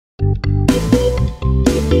Hey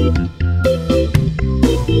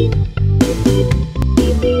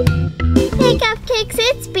cupcakes,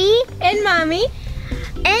 it's B and Mommy.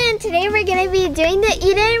 And today we're going to be doing the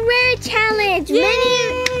Eat and Wear challenge.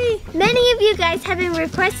 Many of you guys have been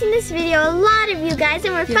requesting this video, a lot of you guys,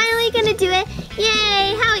 and we're finally going to do it.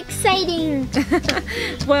 Yay, how exciting.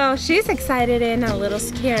 Well, she's excited and a little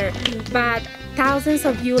scared, but thousands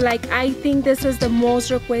of you, I think this is the most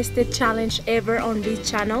requested challenge ever on this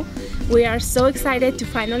channel. We are so excited to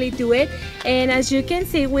finally do it, and as you can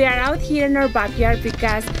see, we are out here in our backyard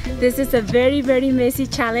because this is a very messy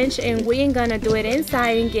challenge, and we ain't gonna do it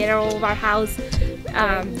inside and get all of our house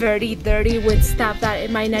very dirty with stuff that it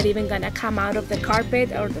might not even gonna come out of the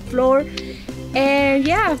carpet or the floor. And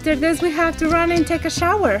yeah, after this we have to run and take a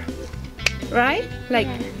shower, right?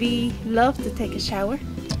 We love to take a shower.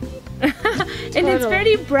 And it's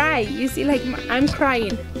very bright. You see, I'm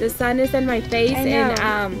crying. The sun is in my face, and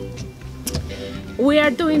we are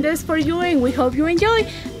doing this for you, and we hope you enjoy.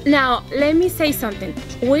 Now, let me say something.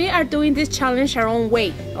 We are doing this challenge our own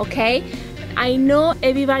way, okay? I know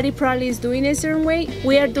everybody probably is doing it a certain way.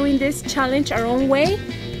 We are doing this challenge our own way,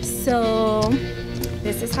 so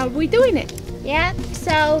this is how we're doing it. Yeah,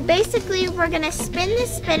 so basically we're gonna spin the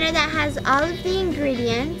spinner that has all of the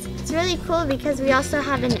ingredients. It's really cool because we also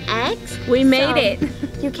have an egg. We made it.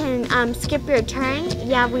 You can skip your turn.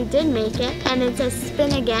 Yeah, we did make it. And it says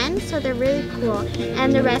spin again, so they're really cool.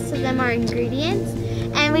 And the rest of them are ingredients.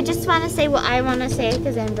 And we just want to say what I want to say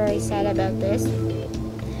because I'm very sad about this.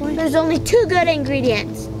 There's only 2 good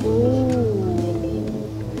ingredients. Ooh.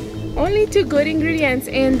 Only 2 good ingredients,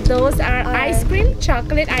 and those are ice cream,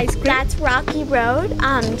 chocolate ice cream. That's Rocky Road,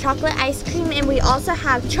 chocolate ice cream, and we also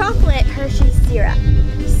have chocolate Hershey's syrup.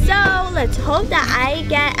 So let's hope that I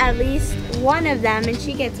get at least one of them and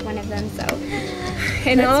she gets one of them. So,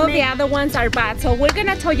 and all the other ones are bad. So we're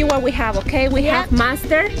gonna tell you what we have, okay? We have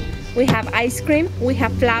mustard, we have ice cream, we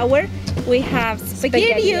have flour, we have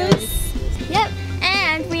SpaghettiOs. Yep,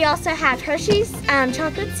 and we also have Hershey's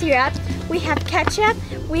chocolate syrup. We have ketchup,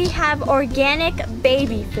 we have organic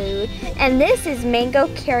baby food, and this is mango,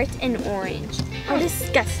 carrot, and orange. Oh,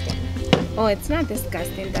 disgusting. Oh, it's not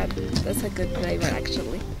disgusting. That's a good flavor,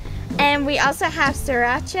 actually. And we also have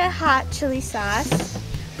sriracha hot chili sauce.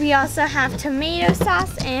 We also have tomato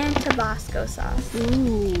sauce and Tabasco sauce.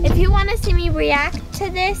 Ooh. If you want to see me react to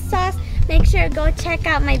this sauce, make sure to go check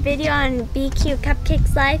out my video on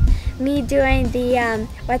B2cutecupcakes Live. Me doing the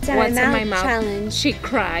What's in my mouth challenge. She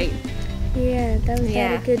cried. Yeah, that was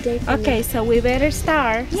a good day for me. Okay, so we better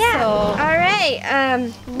start. Yeah. So, all right.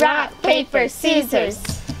 Rock, paper, scissors.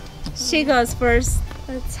 She goes first.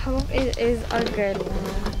 Let's hope it is a good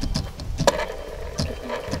one.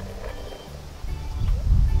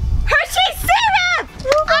 Hershey syrup!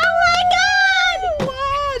 Oh my God!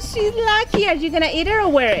 Wow, she's lucky. Are you gonna eat it or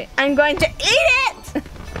wear it? I'm going to eat it!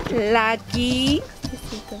 Lucky.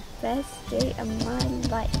 This is the best day of my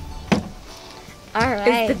life. All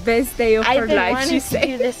right. It's the best day of her life, she I've been wanting said. to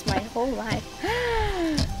do this my whole life.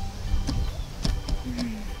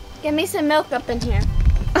 Get me some milk up in here.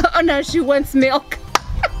 Oh no, she wants milk.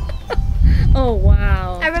 Oh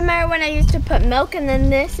wow. I remember when I used to put milk and then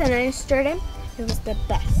this and I stirred it. It was the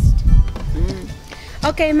best.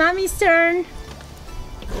 Okay, Mommy's turn.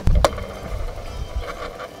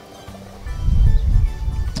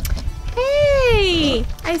 Hey,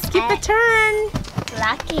 I skipped a turn.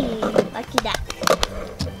 Lucky duck.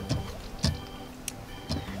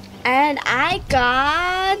 And I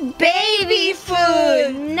got baby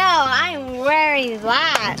food. No, I'm wearing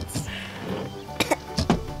that.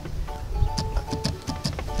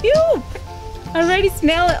 Ew! I already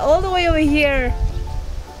smell it all the way over here.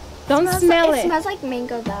 Don't smell it. It smells like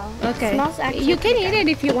mango though. Okay. It smells actually you can eat it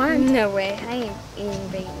if you want. No way. I ain't eating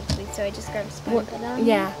baby food, so I just grab a spoon and put it on.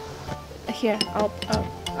 Yeah. Here,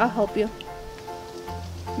 I'll help you.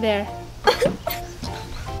 There.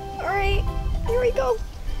 All right. Here we go.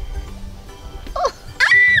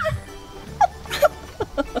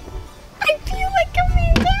 I feel like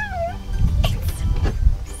coming down.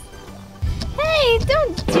 Hey,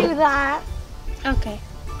 don't do that. Okay.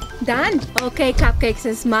 Done. Okay, cupcakes,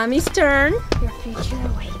 it's Mommy's turn. Your future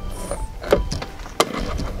awaits.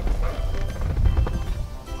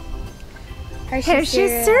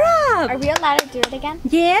 Hershey's syrup. Are we allowed to do it again?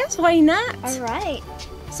 Yes, why not? All right.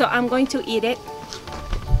 So I'm going to eat it.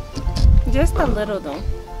 Just a little though.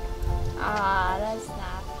 Ah, that's not.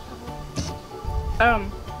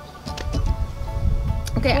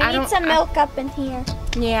 Okay, I need some milk up in here.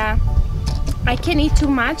 Yeah. I can't eat too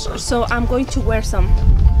much, so I'm going to wear some.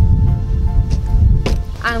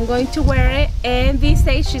 I'm going to wear it, and this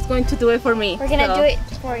day she's going to do it for me. We're gonna do it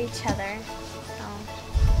for each other. So.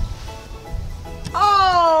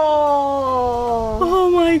 Oh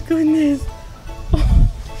my goodness.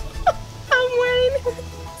 I'm wearing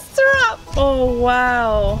syrup. Oh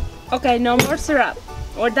wow. Okay, no more syrup.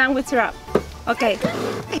 We're done with syrup. Okay.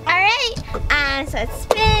 Alright, so let's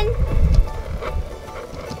spin.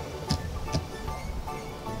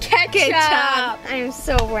 Ketchup. I'm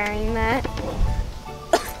so wearing that.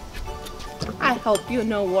 I hope you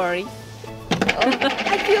no worry.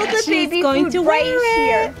 I feel the She's baby going food to right wear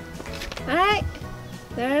here. Alright,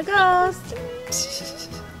 there it goes.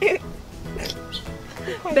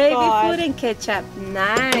 Oh Baby God. food and ketchup.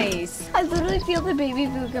 Nice. I literally feel the baby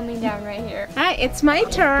food coming down right here. Alright, it's my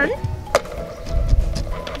turn.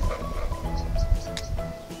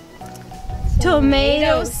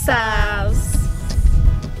 Tomato sauce.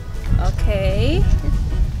 Okay.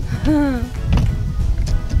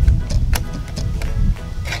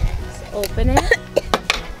 Let's open it.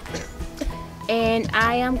 And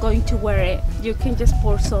I am going to wear it. You can just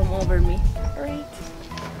pour some over me. Right.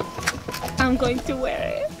 I'm going to wear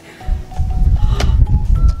it.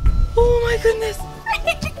 Oh my goodness.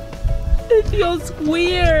 It feels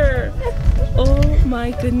weird. Oh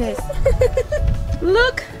my goodness.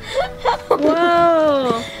 Look.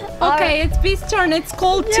 Whoa. Okay, it's B's turn. It's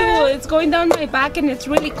cold too. It's going down my back and it's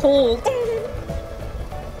really cold.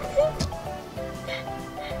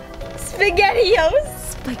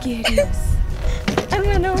 SpaghettiOs. Spaghettios. I'm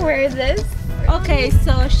gonna wear this. Okay,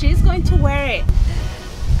 so she's going to wear it.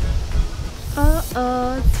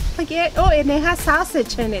 Uh-oh, spaghetti. Oh, and it has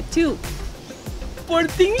sausage in it too. Poor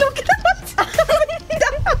thing, look at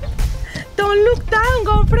that. Don't look down,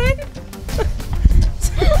 girlfriend.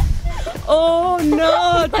 Oh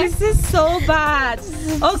no, this is so bad.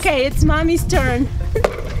 Okay, it's mommy's turn.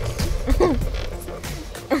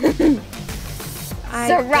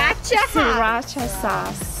 Sriracha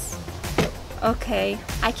sauce. Okay,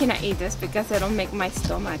 I cannot eat this because it'll make my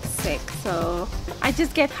stomach sick. So I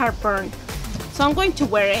just get heartburn. So I'm going to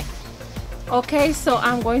wear it. Okay, so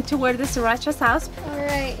I'm going to wear the sriracha sauce.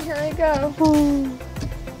 Alright, here we go.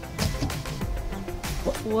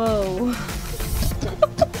 Whoa.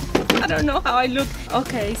 I don't know how I look.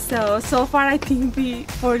 Okay, so far I think the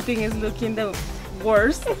poor thing is looking the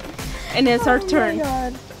worst. And it's our turn. Oh my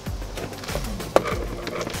God.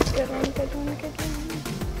 Good one, good one, good one.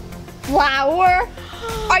 Flour?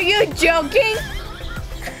 Are you joking?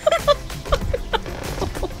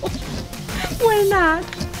 We're not.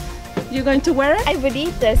 You going to wear it? I would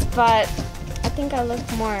eat this, but I think I look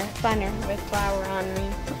more funner with flour on me.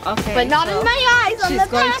 Okay. But not in my eyes, on the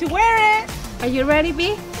she's going back. to wear it. Are you ready,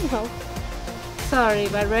 B? No. Sorry,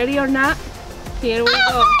 but ready or not, here we go.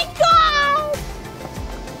 Oh my God!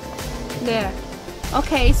 There.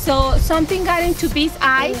 Okay, so something got into B's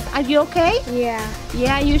eyes. Are you okay? Yeah.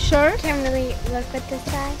 Yeah, you sure? Can't really look at this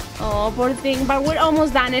side. Oh, poor thing, but we're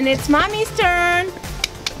almost done and it's mommy's turn.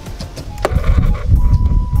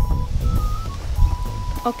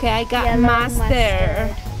 Okay, I got Yellow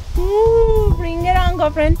mustard. Ooh, bring it on,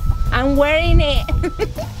 girlfriend. I'm wearing it.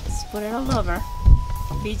 Just put it all over.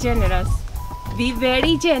 Be generous. Be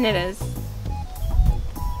very generous.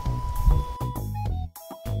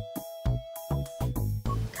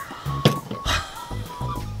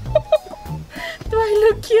 Do I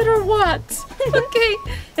look cute or what? Okay,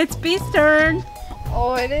 it's B's turn.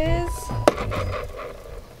 Oh, it is.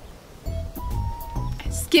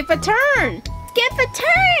 Skip a turn. Skip a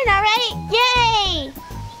turn, alright? Yay!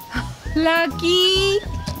 Lucky.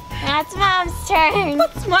 That's Mom's turn.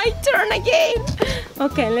 It's my turn again.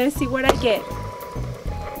 Okay, let's see what I get.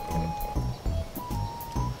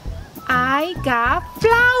 I got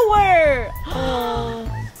flour.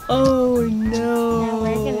 Oh no. Now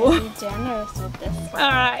we're gonna be generous with this one.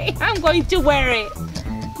 Alright, I'm going to wear it.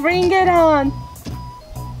 Bring it on.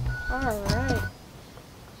 Alright.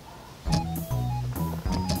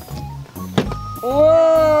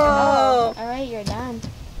 Whoa. Alright, you're done.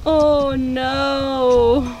 Oh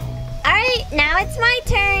no. Alright, now it's my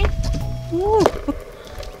turn. Ooh.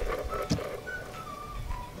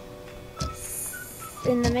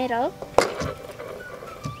 In the middle.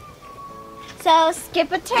 So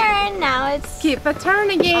skip a turn. Now it's Skip a turn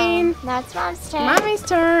again. now it's Mom's turn. Mommy's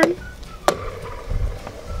turn.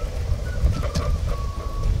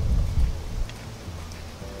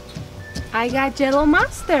 I got yellow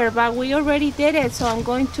mustard, but we already did it, so I'm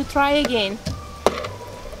going to try again.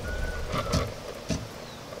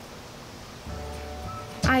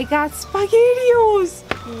 I got SpaghettiOs.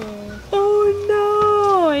 Oh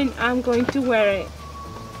no! And I'm going to wear it.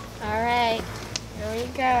 Alright, here we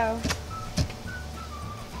go.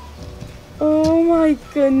 Oh my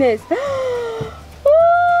goodness.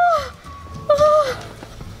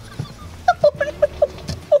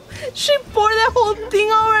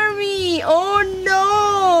 me. Oh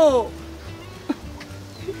no!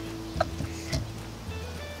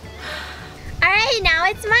 Alright, now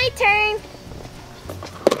it's my turn.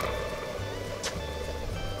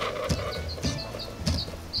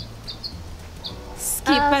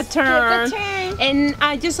 Skip a turn.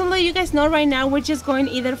 And just to let you guys know, right now we're just going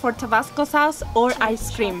either for Tabasco sauce or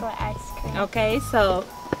ice cream. Chocolate ice cream. Okay, so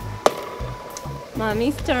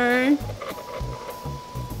Mommy's turn.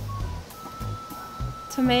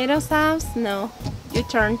 Tomato sauce? No, your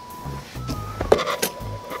turn.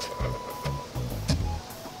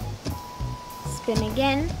 Spin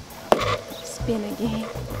again. Spin again.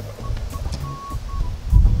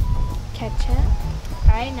 Ketchup.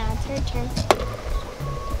 Alright, now it's her turn.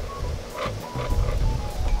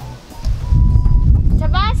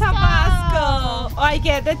 Tabasco! Tabasco! Oh, I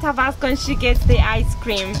get the Tabasco and she gets the ice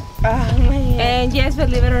cream. Oh, man. And yes,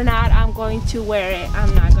 believe it or not, I'm going to wear it.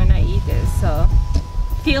 I'm not gonna eat it, so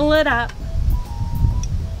fill it up.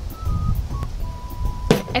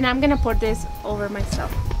 And I'm gonna pour this over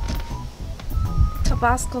myself.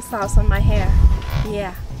 Tabasco sauce on my hair.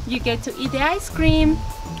 Yeah, you get to eat the ice cream.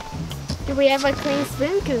 Do we have a clean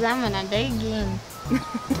spoon? Because I'm gonna dig in.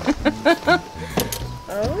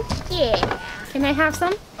 Oh, yeah. Can I have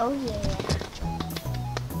some? Oh, yeah.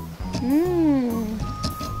 Mmm.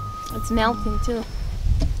 It's melting too.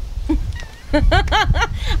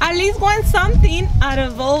 At least want something out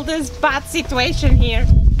of all this bad situation here.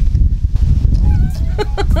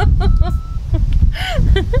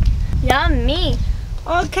 Yummy.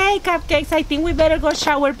 Okay, cupcakes, I think we better go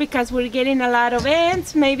shower because we're getting a lot of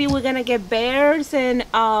ants. Maybe we're gonna get bears and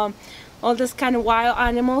all those kind of wild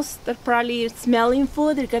animals that probably smelling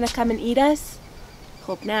food. They're gonna come and eat us.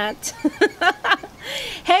 Hope not.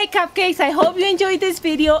 Hey cupcakes, I hope you enjoyed this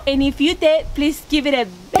video, and if you did, please give it a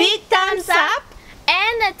big thumbs up.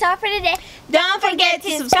 And that's all for today. Don't forget to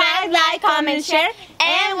subscribe, like, comment, share,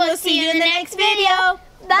 and we'll see you in the next video.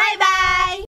 Bye bye.